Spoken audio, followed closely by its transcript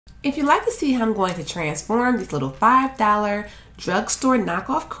If you'd like to see how I'm going to transform these little $5 drugstore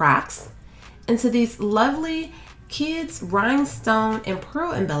knockoff Crocs into these lovely kids rhinestone and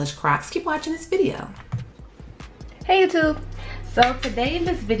pearl embellished Crocs, keep watching this video. Hey YouTube! So today in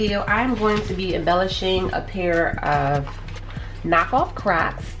this video I'm going to be embellishing a pair of knockoff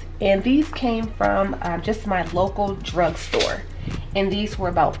Crocs, and these came from just my local drugstore, and these were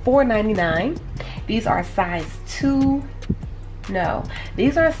about $4.99. These are size 2. No,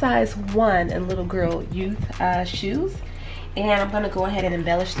 these are size 1 in little girl youth shoes, and I'm going to go ahead and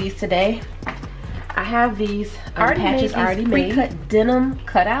embellish these today. I have these patches already made, pre-cut denim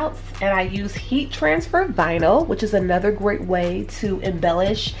cutouts, and I use heat transfer vinyl, which is another great way to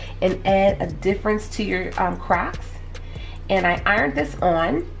embellish and add a difference to your Crocs. And I ironed this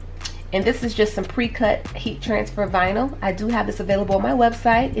on, and this is just some pre-cut heat transfer vinyl. I do have this available on my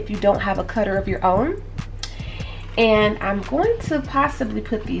website if you don't have a cutter of your own. And I'm going to possibly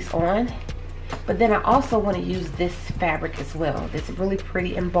put these on, but then I also want to use this fabric as well, this really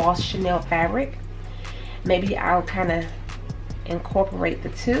pretty embossed Chanel fabric. Maybe I'll kind of incorporate the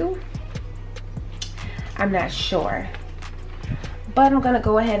two. I'm not sure, but I'm going to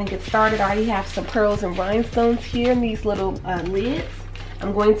go ahead and get started. I already have some pearls and rhinestones here in these little lids.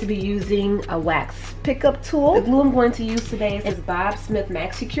 I'm going to be using a wax pickup tool. The glue I'm going to use today is Bob Smith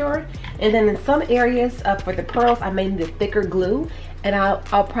MAXI. And then in some areas for the pearls, I may need a thicker glue, and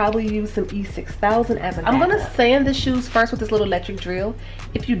I'll probably use some E6000 as a backup. I'm going to sand the shoes first with this little electric drill.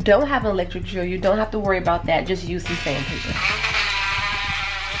 If you don't have an electric drill, you don't have to worry about that. Just use some sandpaper.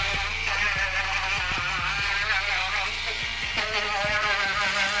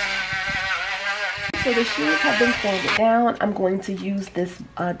 So the shoes have been sanded down. I'm going to use this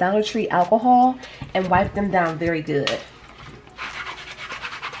Dollar Tree alcohol and wipe them down very good.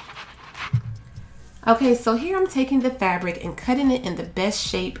 Okay, so here I'm taking the fabric and cutting it in the best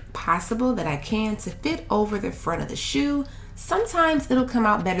shape possible that I can to fit over the front of the shoe. Sometimes it'll come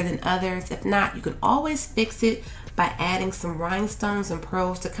out better than others. If not, you can always fix it by adding some rhinestones and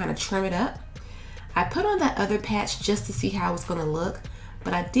pearls to kind of trim it up. I put on that other patch just to see how it's going to look,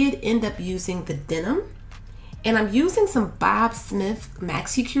 but I did end up using the denim, and I'm using some Bob Smith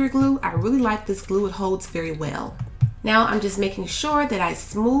MAXI glue. I really like this glue, it holds very well. Now I'm just making sure that I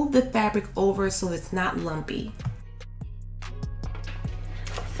smooth the fabric over so it's not lumpy.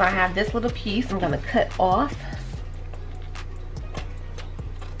 So I have this little piece I'm going to cut off.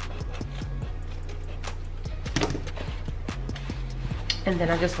 And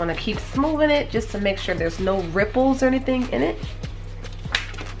then I just want to keep smoothing it just to make sure there's no ripples or anything in it.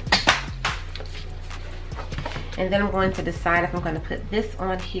 And then I'm going to decide if I'm going to put this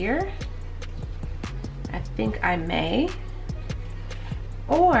on here. I think I may.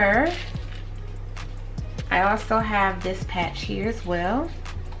 Or I also have this patch here as well.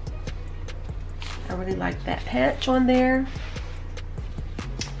 I really like that patch on there.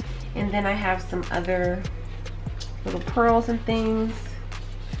 And then I have some other little pearls and things.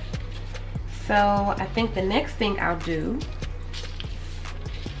 So I think the next thing I'll do,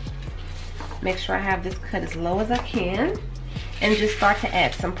 make sure I have this cut as low as I can, and just start to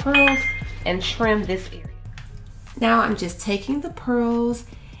add some pearls and trim this area. Now I'm just taking the pearls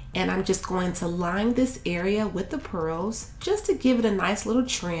and I'm just going to line this area with the pearls just to give it a nice little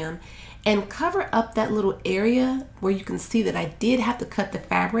trim and cover up that little area where you can see that I did have to cut the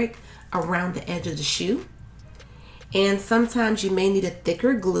fabric around the edge of the shoe. And sometimes you may need a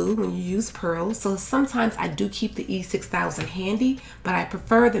thicker glue when you use pearls, so sometimes I do keep the E6000 handy, but I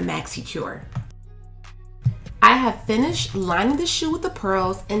prefer the MAXI. I have finished lining the shoe with the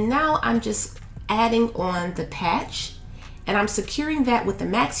pearls, and now I'm just adding on the patch, and I'm securing that with the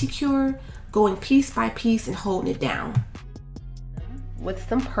MAXI, going piece by piece and holding it down. With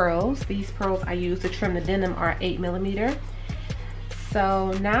some pearls, these pearls I use to trim the denim are 8mm.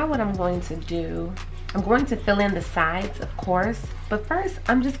 So now what I'm going to do, I'm going to fill in the sides, of course, but first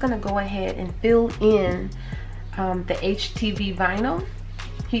I'm just going to go ahead and fill in the HTV vinyl,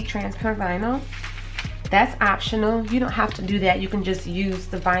 heat transfer vinyl. That's optional. You don't have to do that. You can just use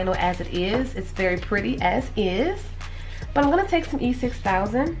the vinyl as it is. It's very pretty as is. But I'm going to take some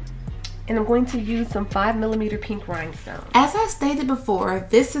E6000 and I'm going to use some 5mm pink rhinestone. As I stated before,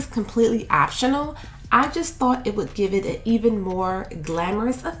 this is completely optional. I just thought it would give it an even more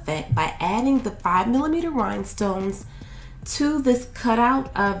glamorous effect by adding the 5mm rhinestones to this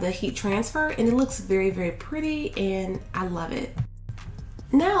cutout of the heat transfer, and it looks very, very pretty and I love it.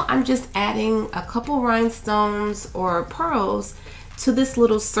 Now I'm just adding a couple rhinestones or pearls to this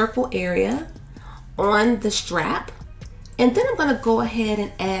little circle area on the strap, and then I'm going to go ahead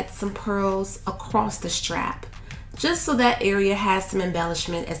and add some pearls across the strap just so that area has some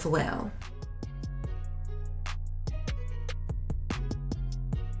embellishment as well.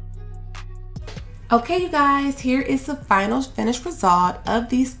 Okay, you guys, here is the final finished result of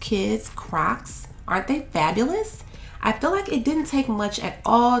these kids' Crocs. Aren't they fabulous? I feel like it didn't take much at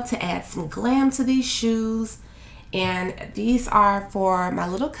all to add some glam to these shoes. And these are for my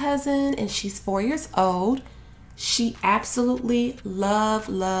little cousin, and she's 4 years old. She absolutely loved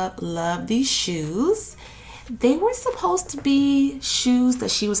these shoes. They were supposed to be shoes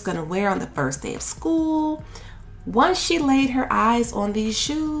that she was going to wear on the first day of school. Once she laid her eyes on these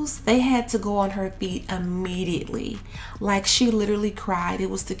shoes, they had to go on her feet immediately. Like, she literally cried. It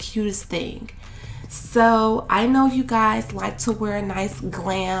was the cutest thing. So I know you guys like to wear nice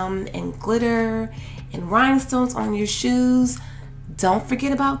glam and glitter and rhinestones on your shoes. Don't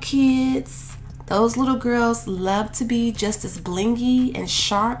forget about kids. Those little girls love to be just as blingy and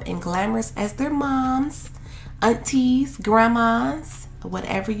sharp and glamorous as their moms, aunties, grandmas,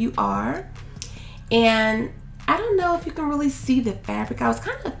 whatever you are. And I don't know if you can really see the fabric. I was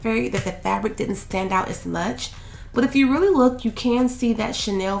kind of afraid that the fabric didn't stand out as much, but if you really look, you can see that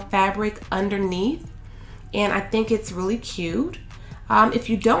Chanel fabric underneath, and I think it's really cute. If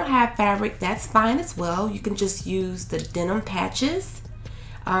you don't have fabric, that's fine as well. You can just use the denim patches.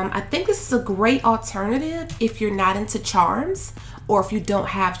 I think this is a great alternative if you're not into charms or if you don't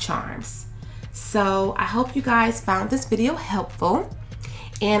have charms. So I hope you guys found this video helpful.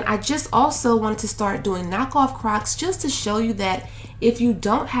 And I just also wanted to start doing knockoff Crocs just to show you that if you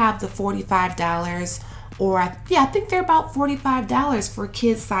don't have the $45, or I think they're about $45 for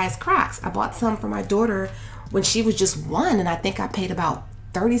kids size Crocs. I bought some for my daughter when she was just 1, and I think I paid about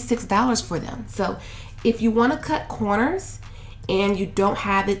 $36 for them. So if you want to cut corners and you don't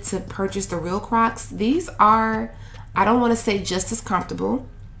have it to purchase the real Crocs, these are, I don't want to say just as comfortable,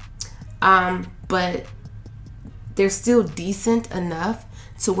 but they're still decent enough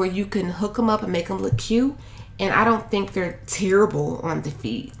to where you can hook them up and make them look cute. And I don't think they're terrible on the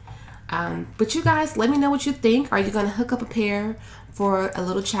feet. But you guys, let me know what you think. Are you going to hook up a pair for a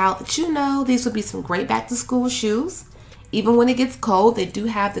little child that you know? These would be some great back to school shoes. Even when it gets cold, they do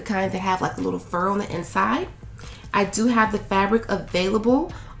have the kind that have like a little fur on the inside. I do have the fabric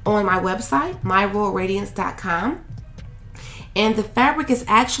available on my website, myroyalradiance.com. And the fabric is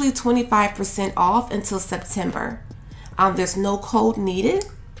actually 25% off until September. There's no code needed.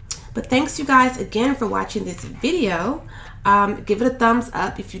 But thanks you guys again for watching this video. Give it a thumbs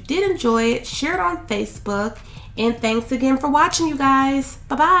up if you did enjoy it. Share it on Facebook. And thanks again for watching, you guys.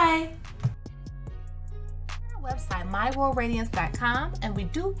 Bye-bye. Our website, myroyalradiance.com, and we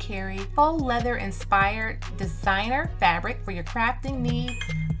do carry faux leather inspired designer fabric for your crafting needs,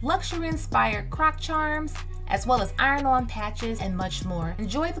 luxury inspired croc charms, as well as iron-on patches and much more.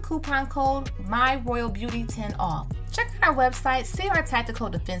 Enjoy the coupon code MyRoyalBeauty10 off. Check out our website,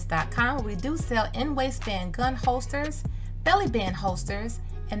 crtacticaldefense.com, where we do sell in-waistband gun holsters, belly band holsters,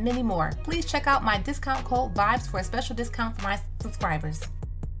 and many more. Please check out my discount code VIBES for a special discount for my subscribers.